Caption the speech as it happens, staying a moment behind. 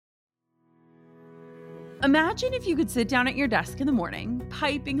Imagine if you could sit down at your desk in the morning,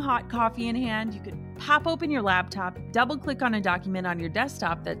 piping hot coffee in hand. You could pop open your laptop, double-click on a document on your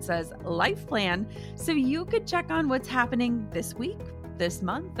desktop that says Life Plan, so you could check on what's happening this week, this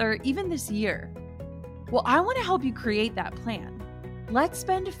month, or even this year. Well, I want to help you create that plan. Let's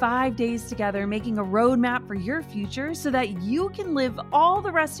spend 5 days together making a roadmap for your future so that you can live all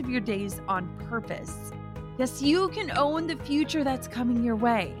the rest of your days on purpose. Yes, you can own the future that's coming your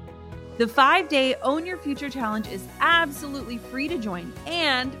way. The 5-day Own Your Future Challenge is absolutely free to join,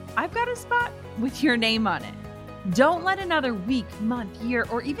 and I've got a spot with your name on it. Don't let another week, month, year,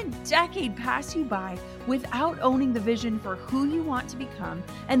 or even decade pass you by without owning the vision for who you want to become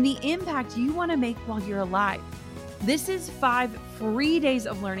and the impact you want to make while you're alive. This is 5 free days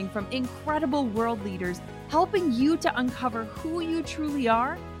of learning from incredible world leaders, helping you to uncover who you truly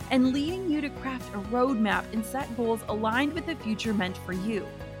are and leading you to craft a roadmap and set goals aligned with the future meant for you.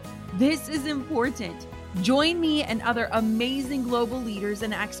 This is important. Join me and other amazing global leaders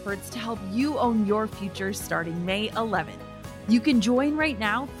and experts to help you own your future starting May 11th. You can join right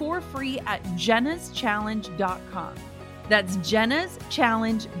now for free at jennaschallenge.com. That's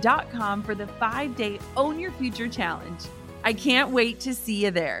jennaschallenge.com for the 5-day Own Your Future Challenge. I can't wait to see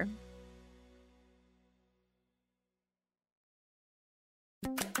you there.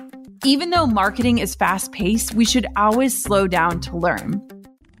 Even though marketing is fast-paced, we should always slow down to learn.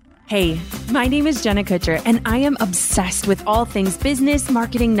 Hey, my name is Jenna Kutcher, and I am obsessed with all things business,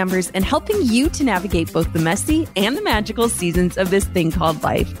 marketing, numbers, and helping you to navigate both the messy and the magical seasons of this thing called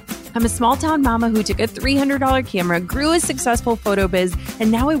life. I'm a small-town mama who took a $300 camera, grew a successful photo biz,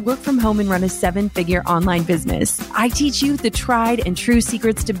 and now I work from home and run a 7-figure online business. I teach you the tried and true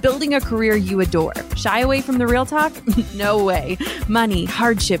secrets to building a career you adore. Shy away from the real talk? No way. Money,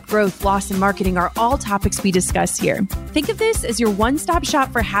 hardship, growth, loss, and marketing are all topics we discuss here. Think of this as your one-stop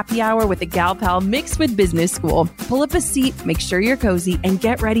shop for happy hour with a gal pal mixed with business school. Pull up a seat, make sure you're cozy, and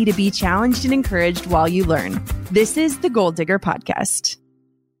get ready to be challenged and encouraged while you learn. This is the Goal Digger Podcast.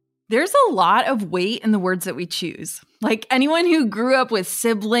 There's a lot of weight in the words that we choose. Like anyone who grew up with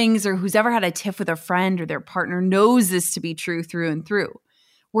siblings or who's ever had a tiff with a friend or their partner knows this to be true through and through.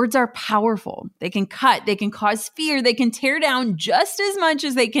 Words are powerful. They can cut, they can cause fear, they can tear down just as much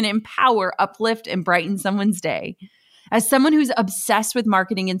as they can empower, uplift, and brighten someone's day. As someone who's obsessed with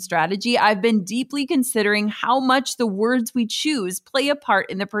marketing and strategy, I've been deeply considering how much the words we choose play a part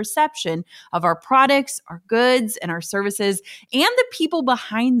in the perception of our products, our goods, and our services, and the people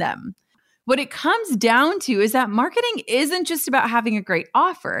behind them. What it comes down to is that marketing isn't just about having a great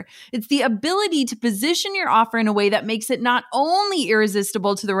offer. It's the ability to position your offer in a way that makes it not only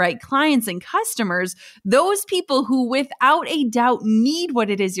irresistible to the right clients and customers, those people who without a doubt need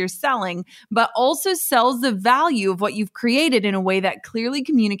what it is you're selling, but also sells the value of what you've created in a way that clearly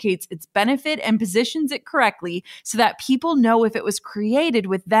communicates its benefit and positions it correctly so that people know if it was created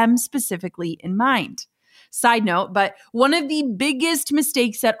with them specifically in mind. Side note, but one of the biggest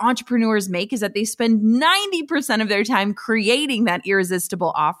mistakes that entrepreneurs make is that they spend 90% of their time creating that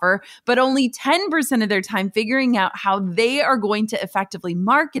irresistible offer, but only 10% of their time figuring out how they are going to effectively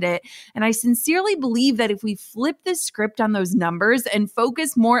market it. And I sincerely believe that if we flip the script on those numbers and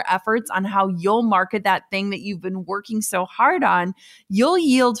focus more efforts on how you'll market that thing that you've been working so hard on, you'll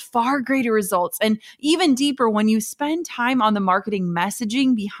yield far greater results. And even deeper, when you spend time on the marketing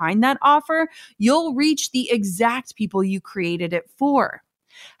messaging behind that offer, you'll reach the exact people you created it for.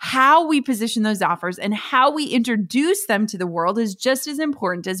 How we position those offers and how we introduce them to the world is just as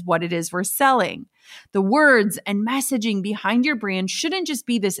important as what it is we're selling. The words and messaging behind your brand shouldn't just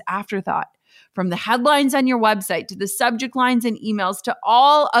be this afterthought. From the headlines on your website to the subject lines and emails to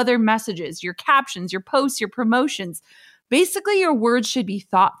all other messages, your captions, your posts, your promotions. Basically, your words should be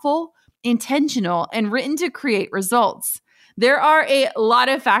thoughtful, intentional, and written to create results. There are a lot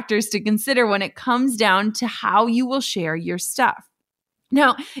of factors to consider when it comes down to how you will share your stuff.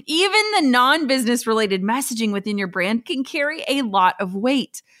 Now, even the non-business related messaging within your brand can carry a lot of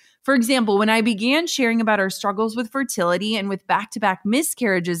weight. For example, when I began sharing about our struggles with fertility and with back-to-back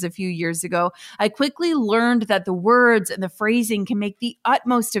miscarriages a few years ago, I quickly learned that the words and the phrasing can make the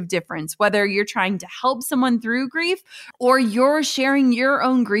utmost of difference, whether you're trying to help someone through grief or you're sharing your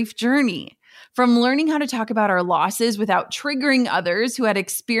own grief journey. From learning how to talk about our losses without triggering others who had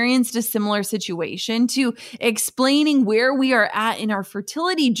experienced a similar situation to explaining where we are at in our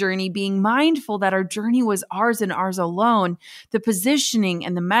fertility journey, being mindful that our journey was ours and ours alone, the positioning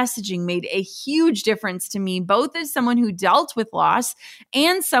and the messaging made a huge difference to me, both as someone who dealt with loss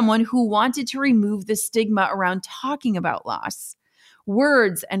and someone who wanted to remove the stigma around talking about loss.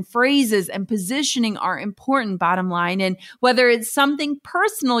 Words and phrases and positioning are important, bottom line. And whether it's something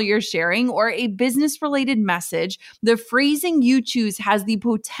personal you're sharing or a business-related message, the phrasing you choose has the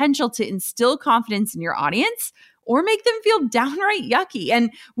potential to instill confidence in your audience or make them feel downright yucky.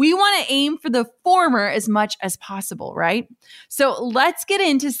 And we want to aim for the former as much as possible, right? So let's get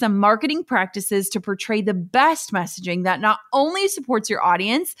into some marketing practices to portray the best messaging that not only supports your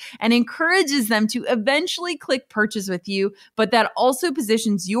audience and encourages them to eventually click purchase with you, but that also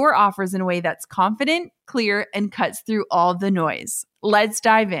positions your offers in a way that's confident, clear, and cuts through all the noise. Let's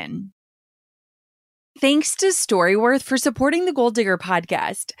dive in. Thanks to Storyworth for supporting the Goal Digger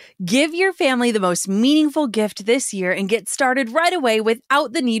podcast. Give your family the most meaningful gift this year and get started right away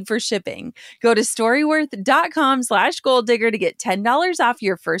without the need for shipping. Go to storyworth.com/goaldigger to get $10 off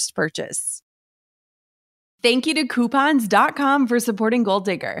your first purchase. Thank you to coupons.com for supporting Goal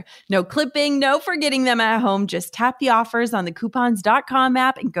Digger. No clipping, no forgetting them at home. Just tap the offers on the coupons.com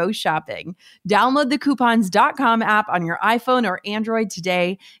app and go shopping. Download the coupons.com app on your iPhone or Android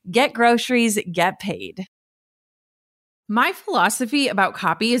today. Get groceries, get paid. My philosophy about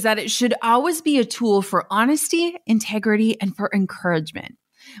copy is that it should always be a tool for honesty, integrity, and for encouragement.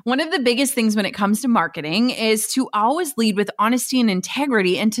 One of the biggest things when it comes to marketing is to always lead with honesty and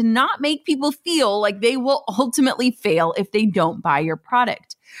integrity and to not make people feel like they will ultimately fail if they don't buy your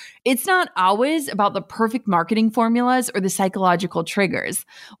product. It's not always about the perfect marketing formulas or the psychological triggers.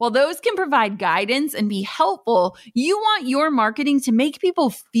 While those can provide guidance and be helpful, you want your marketing to make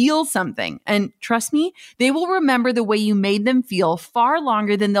people feel something. And trust me, they will remember the way you made them feel far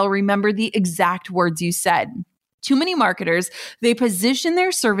longer than they'll remember the exact words you said. Too many marketers, they position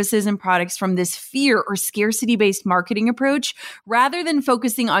their services and products from this fear or scarcity-based marketing approach rather than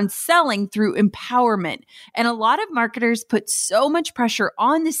focusing on selling through empowerment. And a lot of marketers put so much pressure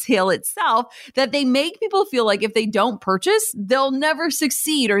on the sale itself that they make people feel like if they don't purchase, they'll never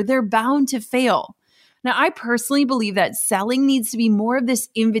succeed or they're bound to fail. Now, I personally believe that selling needs to be more of this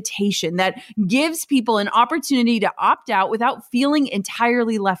invitation that gives people an opportunity to opt out without feeling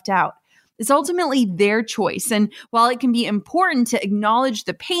entirely left out. It's ultimately their choice. And while it can be important to acknowledge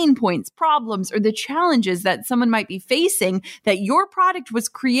the pain points, problems, or the challenges that someone might be facing that your product was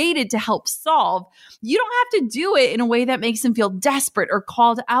created to help solve, you don't have to do it in a way that makes them feel desperate or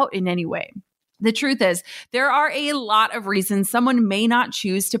called out in any way. The truth is, there are a lot of reasons someone may not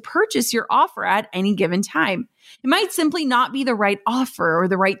choose to purchase your offer at any given time. It might simply not be the right offer or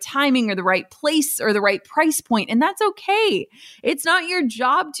the right timing or the right place or the right price point, and that's okay. It's not your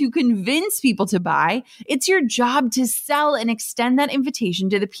job to convince people to buy. It's your job to sell and extend that invitation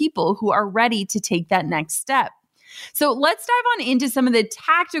to the people who are ready to take that next step. So let's dive on into some of the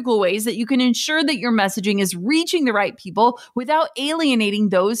tactical ways that you can ensure that your messaging is reaching the right people without alienating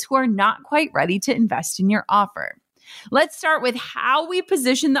those who are not quite ready to invest in your offer. Let's start with how we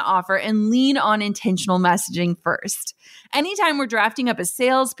position the offer and lean on intentional messaging first. Anytime we're drafting up a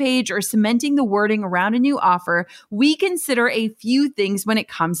sales page or cementing the wording around a new offer, we consider a few things when it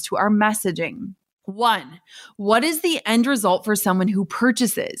comes to our messaging. 1, what is the end result for someone who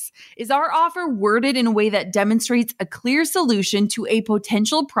purchases? Is our offer worded in a way that demonstrates a clear solution to a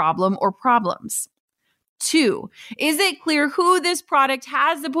potential problem or problems? 2, is it clear who this product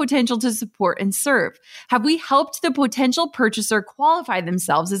has the potential to support and serve? Have we helped the potential purchaser qualify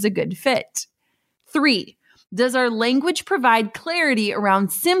themselves as a good fit? 3, does our language provide clarity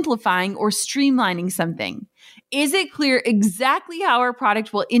around simplifying or streamlining something? Is it clear exactly how our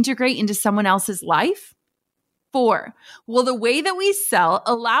product will integrate into someone else's life? 4, will the way that we sell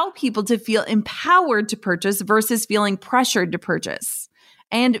allow people to feel empowered to purchase versus feeling pressured to purchase?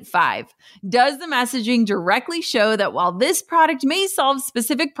 And 5, does the messaging directly show that while this product may solve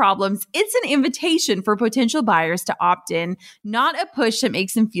specific problems, it's an invitation for potential buyers to opt in, not a push that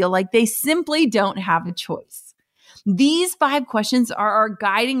makes them feel like they simply don't have a choice? These 5 questions are our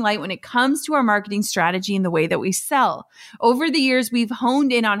guiding light when it comes to our marketing strategy and the way that we sell. Over the years, we've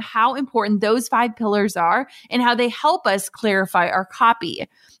honed in on how important those 5 pillars are and how they help us clarify our copy.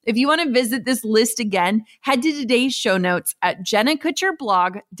 If you want to visit this list again, head to today's show notes at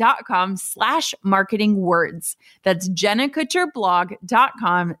jennakutcherblog.com/marketingwords. That's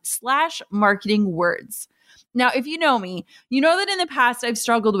jennakutcherblog.com/marketingwords. Now, if you know me, you know that in the past I've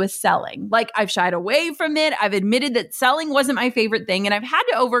struggled with selling. Like I've shied away from it. I've admitted that selling wasn't my favorite thing, and I've had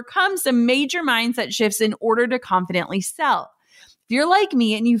to overcome some major mindset shifts in order to confidently sell. If you're like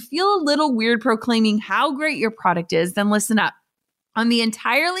me and you feel a little weird proclaiming how great your product is, then listen up. On the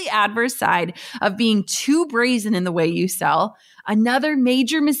entirely adverse side of being too brazen in the way you sell, Another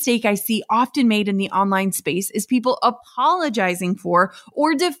major mistake I see often made in the online space is people apologizing for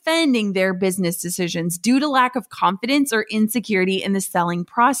or defending their business decisions due to lack of confidence or insecurity in the selling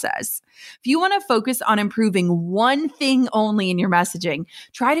process. If you want to focus on improving one thing only in your messaging,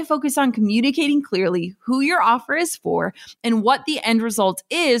 try to focus on communicating clearly who your offer is for and what the end result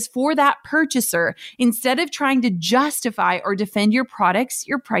is for that purchaser, instead of trying to justify or defend your products,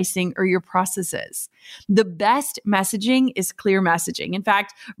 your pricing, or your processes. The best messaging is clear messaging. In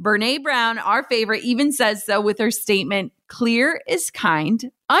fact, Brené Brown, our favorite, even says so with her statement, "Clear is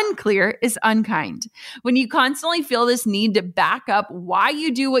kind, unclear is unkind." When you constantly feel this need to back up why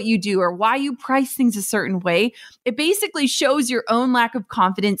you do what you do or why you price things a certain way, it basically shows your own lack of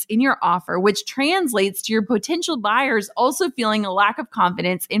confidence in your offer, which translates to your potential buyers also feeling a lack of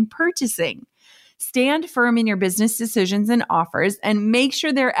confidence in purchasing. Stand firm in your business decisions and offers and make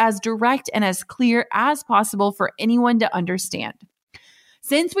sure they're as direct and as clear as possible for anyone to understand.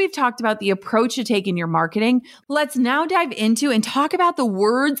 Since we've talked about the approach to take in your marketing, let's now dive into and talk about the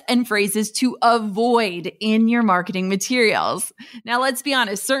words and phrases to avoid in your marketing materials. Now, let's be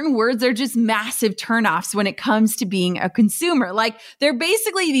honest, certain words are just massive turnoffs when it comes to being a consumer. Like, they're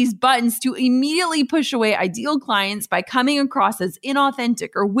basically these buttons to immediately push away ideal clients by coming across as inauthentic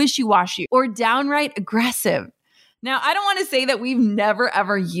or wishy-washy or downright aggressive. Now, I don't want to say that we've never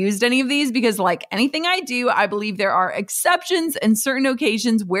ever used any of these because, like anything I do, I believe there are exceptions and certain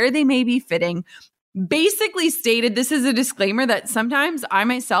occasions where they may be fitting. Basically stated, this is a disclaimer that sometimes I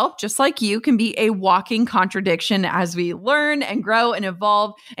myself, just like you, can be a walking contradiction as we learn and grow and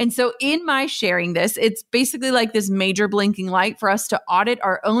evolve. And so in my sharing this, it's basically like this major blinking light for us to audit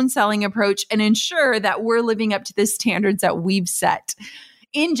our own selling approach and ensure that we're living up to the standards that we've set.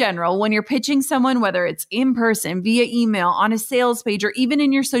 In general, when you're pitching someone, whether it's in person, via email, on a sales page, or even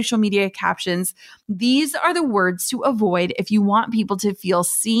in your social media captions, these are the words to avoid if you want people to feel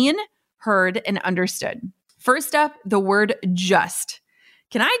seen, heard, and understood. First up, the word just.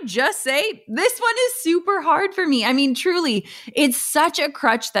 Can I just say, this one is super hard for me. I mean, truly, it's such a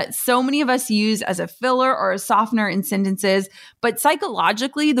crutch that so many of us use as a filler or a softener in sentences. But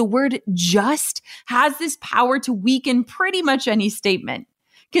psychologically, the word just has this power to weaken pretty much any statement.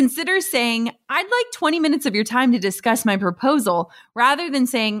 Consider saying, "I'd like 20 minutes of your time to discuss my proposal," rather than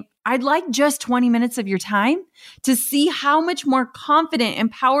saying, "I'd like just 20 minutes of your time," to see how much more confident and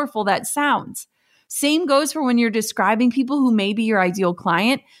powerful that sounds. Same goes for when you're describing people who may be your ideal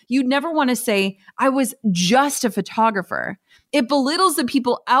client. You'd never want to say, "I was just a photographer." It belittles the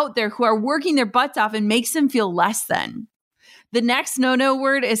people out there who are working their butts off and makes them feel less than. The next no-no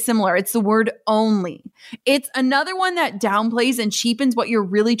word is similar. It's the word only. It's another one that downplays and cheapens what you're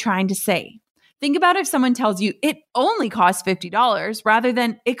really trying to say. Think about if someone tells you it only costs $50 rather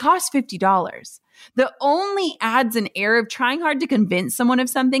than it costs $50. The only adds an air of trying hard to convince someone of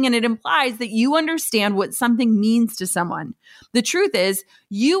something, and it implies that you understand what something means to someone. The truth is,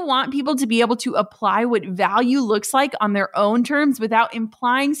 you want people to be able to apply what value looks like on their own terms without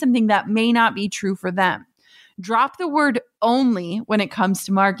implying something that may not be true for them. Drop the word only when it comes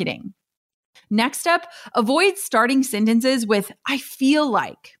to marketing. Next up, avoid starting sentences with "I feel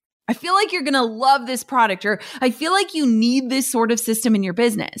like." I feel like you're going to love this product, or "I feel like you need this sort of system in your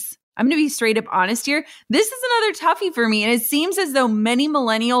business." I'm going to be straight up honest here. This is another toughie for me, and it seems as though many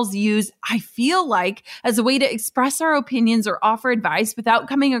millennials use "I feel like" as a way to express our opinions or offer advice without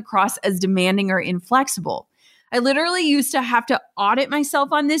coming across as demanding or inflexible. I literally used to have to audit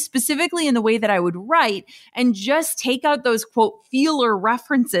myself on this, specifically in the way that I would write, and just take out those quote feeler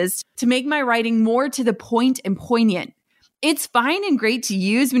references to make my writing more to the point and poignant. It's fine and great to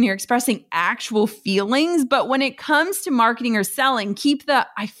use when you're expressing actual feelings, but when it comes to marketing or selling, keep the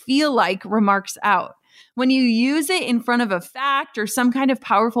 "I feel like" remarks out. When you use it in front of a fact or some kind of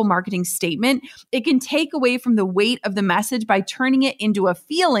powerful marketing statement, it can take away from the weight of the message by turning it into a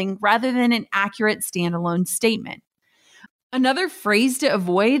feeling rather than an accurate standalone statement. Another phrase to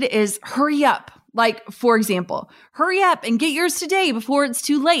avoid is "hurry up." Like, for example, "Hurry up and get yours today before it's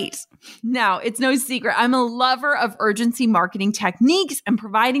too late." Now, it's no secret, I'm a lover of urgency marketing techniques, and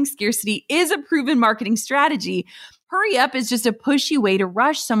providing scarcity is a proven marketing strategy. Hurry up is just a pushy way to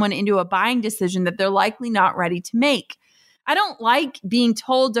rush someone into a buying decision that they're likely not ready to make. I don't like being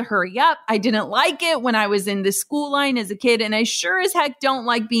told to hurry up. I didn't like it when I was in the school line as a kid, and I sure as heck don't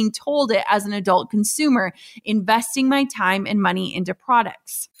like being told it as an adult consumer, investing my time and money into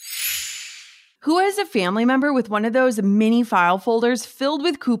products. Who has a family member with one of those mini file folders filled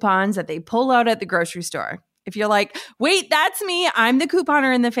with coupons that they pull out at the grocery store? If you're like, wait, that's me, I'm the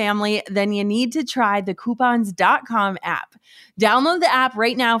couponer in the family, then you need to try the coupons.com app. Download the app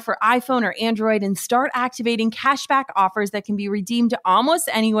right now for iPhone or Android and start activating cashback offers that can be redeemed almost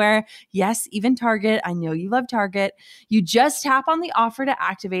anywhere. Yes, even Target. I know you love Target. You just tap on the offer to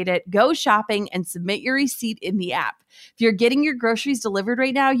activate it, go shopping, and submit your receipt in the app. If you're getting your groceries delivered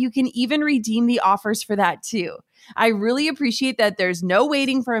right now, you can even redeem the offers for that too. I really appreciate that there's no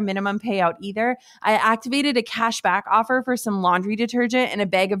waiting for a minimum payout either. I activated a cashback offer for some laundry detergent and a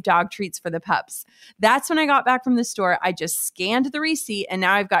bag of dog treats for the pups. That's when I got back from the store. I just scanned the receipt and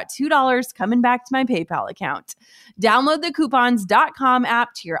now I've got $2 coming back to my PayPal account. Download the coupons.com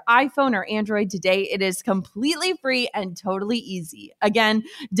app to your iPhone or Android today. It is completely free and totally easy. Again,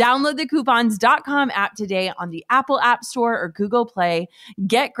 download the coupons.com app today on the Apple App Store or Google Play.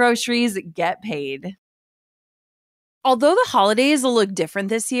 Get groceries, get paid. Although the holidays will look different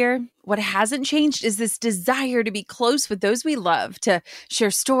this year, what hasn't changed is this desire to be close with those we love, to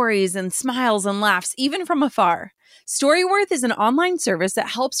share stories and smiles and laughs, even from afar. Storyworth is an online service that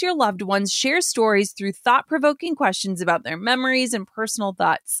helps your loved ones share stories through thought-provoking questions about their memories and personal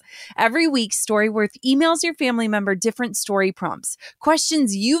thoughts. Every week, Storyworth emails your family member different story prompts,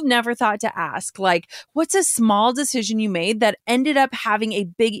 questions you've never thought to ask, like, what's a small decision you made that ended up having a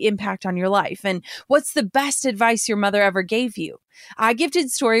big impact on your life? And what's the best advice your mother ever gave you? I gifted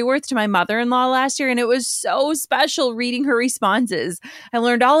Storyworth to my mother-in-law last year, and it was so special reading her responses. I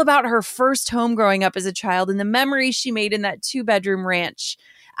learned all about her first home growing up as a child and the memories she made in that 2-bedroom ranch.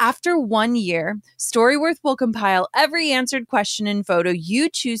 After 1 year, Storyworth will compile every answered question and photo you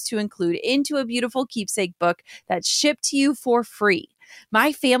choose to include into a beautiful keepsake book that's shipped to you for free.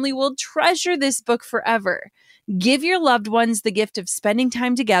 My family will treasure this book forever. Give your loved ones the gift of spending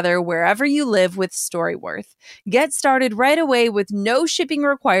time together wherever you live with Storyworth. Get started right away with no shipping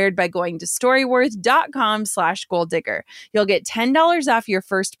required by going to storyworth.com/goaldigger. You'll get $10 off your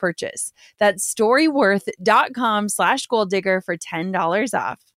first purchase. That's storyworth.com/goaldigger for $10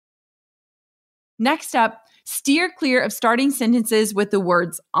 off. Next up, steer clear of starting sentences with the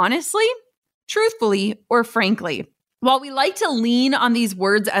words honestly, truthfully, or frankly. While we like to lean on these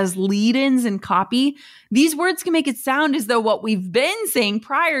words as lead-ins and copy, these words can make it sound as though what we've been saying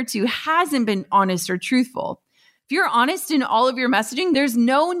prior to hasn't been honest or truthful. If you're honest in all of your messaging, there's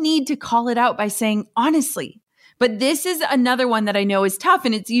no need to call it out by saying honestly. But this is another one that I know is tough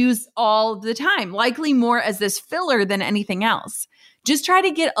and it's used all the time, likely more as this filler than anything else. Just try to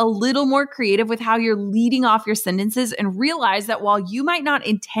get a little more creative with how you're leading off your sentences and realize that while you might not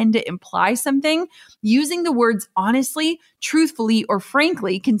intend to imply something, using the words honestly, truthfully, or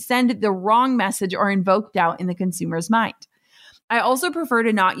frankly can send the wrong message or invoke doubt in the consumer's mind. I also prefer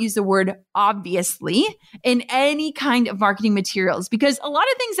to not use the word obviously in any kind of marketing materials because a lot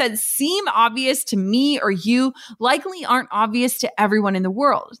of things that seem obvious to me or you likely aren't obvious to everyone in the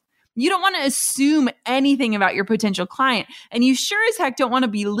world. You don't want to assume anything about your potential client, and you sure as heck don't want to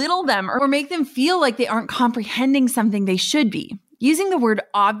belittle them or make them feel like they aren't comprehending something they should be. Using the word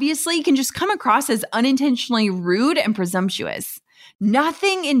obviously can just come across as unintentionally rude and presumptuous.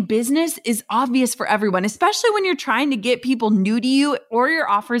 Nothing in business is obvious for everyone, especially when you're trying to get people new to you or your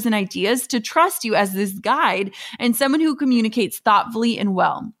offers and ideas to trust you as this guide and someone who communicates thoughtfully and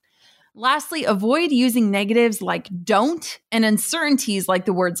well. Lastly, avoid using negatives like don't and uncertainties like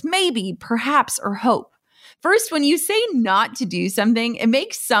the words maybe, perhaps, or hope. First, when you say not to do something, it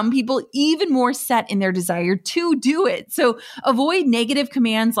makes some people even more set in their desire to do it. So avoid negative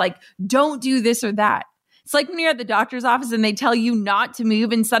commands like don't do this or that. It's like when you're at the doctor's office and they tell you not to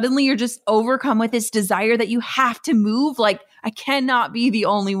move and suddenly you're just overcome with this desire that you have to move. Like, I cannot be the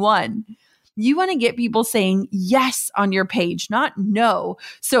only one. You want to get people saying yes on your page, not no.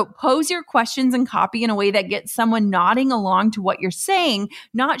 So pose your questions and copy in a way that gets someone nodding along to what you're saying,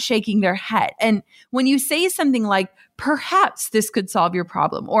 not shaking their head. And when you say something like, perhaps this could solve your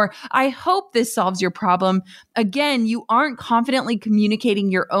problem, or I hope this solves your problem, again, you aren't confidently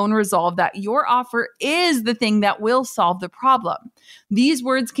communicating your own resolve that your offer is the thing that will solve the problem. These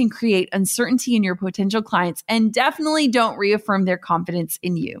words can create uncertainty in your potential clients and definitely don't reaffirm their confidence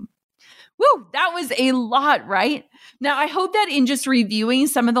in you. Woo, that was a lot, right? Now, I hope that in just reviewing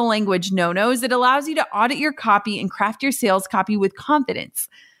some of the language no-nos, it allows you to audit your copy and craft your sales copy with confidence.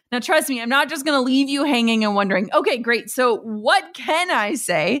 Now, trust me, I'm not just going to leave you hanging and wondering, okay, great. So what can I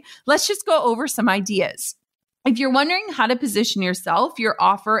say? Let's just go over some ideas. If you're wondering how to position yourself, your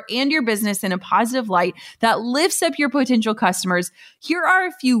offer, and your business in a positive light that lifts up your potential customers, here are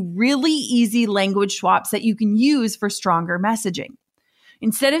a few really easy language swaps that you can use for stronger messaging.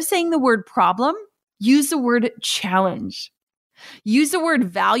 Instead of saying the word problem, use the word challenge. Use the word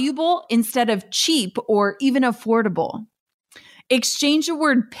valuable instead of cheap or even affordable. Exchange the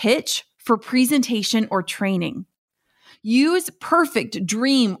word pitch for presentation or training. Use perfect,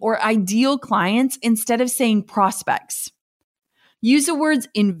 dream, or ideal clients instead of saying prospects. Use the words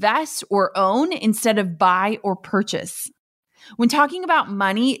invest or own instead of buy or purchase. When talking about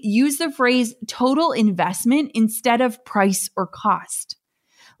money, use the phrase total investment instead of price or cost.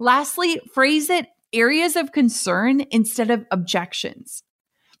 Lastly, phrase it areas of concern instead of objections.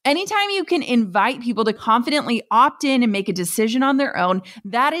 Anytime you can invite people to confidently opt in and make a decision on their own,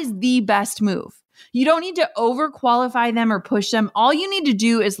 that is the best move. You don't need to overqualify them or push them. All you need to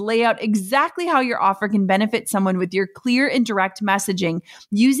do is lay out exactly how your offer can benefit someone with your clear and direct messaging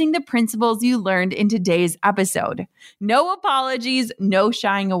using the principles you learned in today's episode. No apologies, no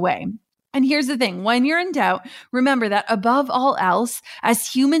shying away. And here's the thing, when you're in doubt, remember that above all else, as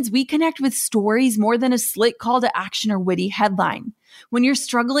humans, we connect with stories more than a slick call to action or witty headline. When you're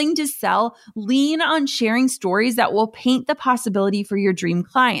struggling to sell, lean on sharing stories that will paint the possibility for your dream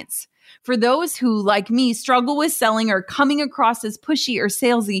clients. For those who, like me, struggle with selling or coming across as pushy or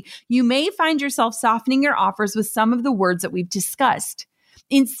salesy, you may find yourself softening your offers with some of the words that we've discussed.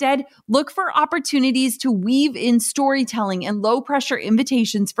 Instead, look for opportunities to weave in storytelling and low-pressure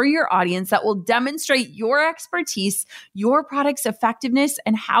invitations for your audience that will demonstrate your expertise, your product's effectiveness,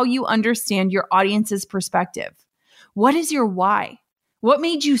 and how you understand your audience's perspective. What is your why? What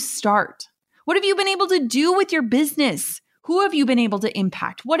made you start? What have you been able to do with your business? Who have you been able to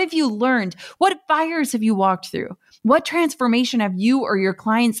impact? What have you learned? What fires have you walked through? What transformation have you or your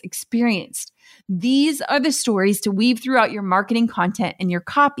clients experienced? These are the stories to weave throughout your marketing content and your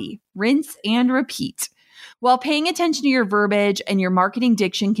copy. Rinse and repeat. While paying attention to your verbiage and your marketing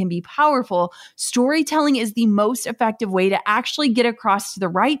diction can be powerful, storytelling is the most effective way to actually get across to the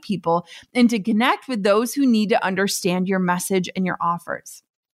right people and to connect with those who need to understand your message and your offers.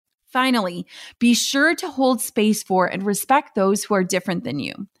 Finally, be sure to hold space for and respect those who are different than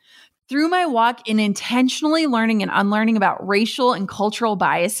you. Through my walk in intentionally learning and unlearning about racial and cultural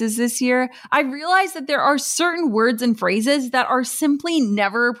biases this year, I realized that there are certain words and phrases that are simply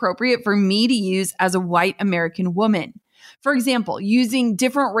never appropriate for me to use as a white American woman. For example, using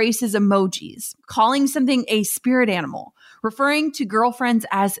different races emojis, calling something a spirit animal, referring to girlfriends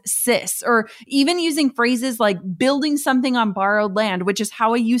as sis, or even using phrases like building something on borrowed land, which is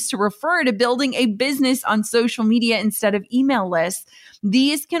how I used to refer to building a business on social media instead of email lists.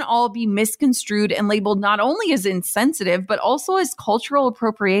 These can all be misconstrued and labeled not only as insensitive, but also as cultural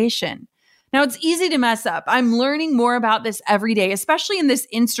appropriation. Now, it's easy to mess up. I'm learning more about this every day, especially in this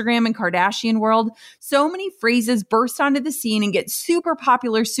Instagram and Kardashian world. So many phrases burst onto the scene and get super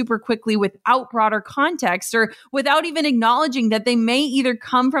popular super quickly without broader context or without even acknowledging that they may either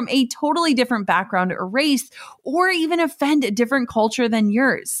come from a totally different background or race or even offend a different culture than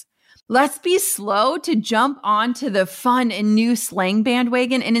yours. Let's be slow to jump onto the fun and new slang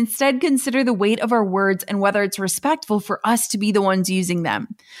bandwagon and instead consider the weight of our words and whether it's respectful for us to be the ones using them.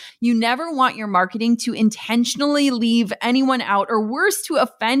 You never want your marketing to intentionally leave anyone out or worse, to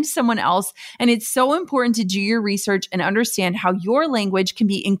offend someone else. And it's so important to do your research and understand how your language can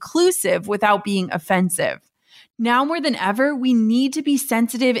be inclusive without being offensive. Now more than ever, we need to be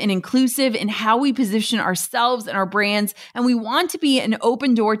sensitive and inclusive in how we position ourselves and our brands, and we want to be an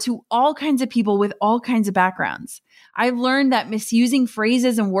open door to all kinds of people with all kinds of backgrounds. I've learned that misusing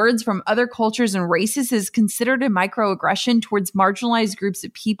phrases and words from other cultures and races is considered a microaggression towards marginalized groups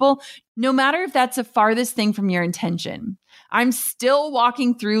of people, no matter if that's the farthest thing from your intention. I'm still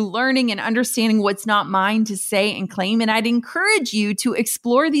walking through learning and understanding what's not mine to say and claim, and I'd encourage you to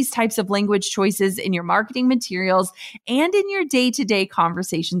explore these types of language choices in your marketing materials and in your day-to-day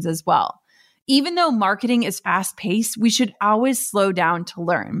conversations as well. Even though marketing is fast-paced, we should always slow down to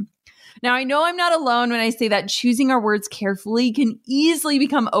learn. Now, I know I'm not alone when I say that choosing our words carefully can easily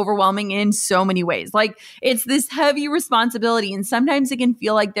become overwhelming in so many ways. Like, it's this heavy responsibility, and sometimes it can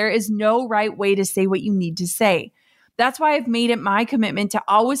feel like there is no right way to say what you need to say. That's why I've made it my commitment to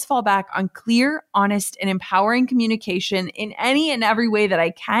always fall back on clear, honest, and empowering communication in any and every way that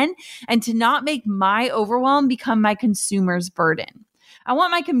I can, and to not make my overwhelm become my consumer's burden. I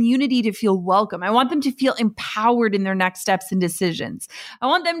want my community to feel welcome. I want them to feel empowered in their next steps and decisions. I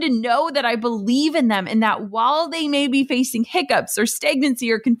want them to know that I believe in them and that while they may be facing hiccups or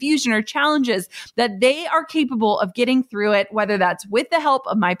stagnancy or confusion or challenges, that they are capable of getting through it, whether that's with the help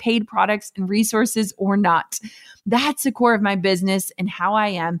of my paid products and resources or not. That's the core of my business and how I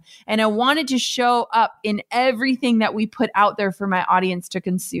am. And I wanted to show up in everything that we put out there for my audience to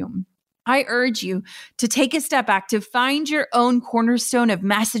consume. I urge you to take a step back, to find your own cornerstone of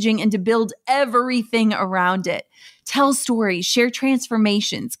messaging and to build everything around it. Tell stories, share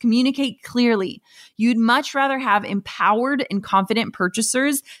transformations, communicate clearly. You'd much rather have empowered and confident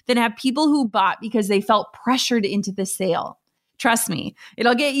purchasers than have people who bought because they felt pressured into the sale. Trust me,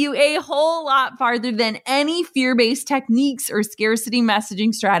 it'll get you a whole lot farther than any fear-based techniques or scarcity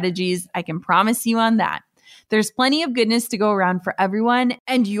messaging strategies. I can promise you on that. There's plenty of goodness to go around for everyone,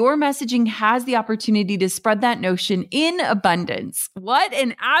 and your messaging has the opportunity to spread that notion in abundance. What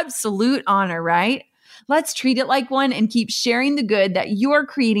an absolute honor, right? Let's treat it like one and keep sharing the good that you are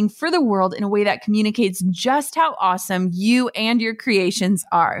creating for the world in a way that communicates just how awesome you and your creations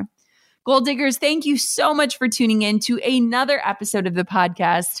are. Goal Diggers, thank you so much for tuning in to another episode of the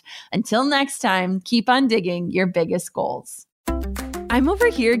podcast. Until next time, keep on digging your biggest goals. I'm over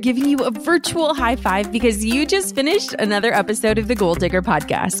here giving you a virtual high five because you just finished another episode of the Goal Digger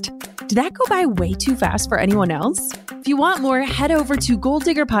podcast. Did that go by way too fast for anyone else? If you want more, head over to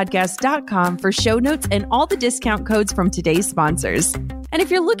goaldiggerpodcast.com for show notes and all the discount codes from today's sponsors. And if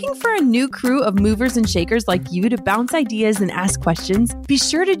you're looking for a new crew of movers and shakers like you to bounce ideas and ask questions, be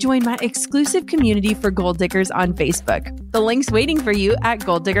sure to join my exclusive community for Goal Diggers on Facebook. The link's waiting for you at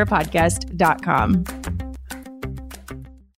goaldiggerpodcast.com.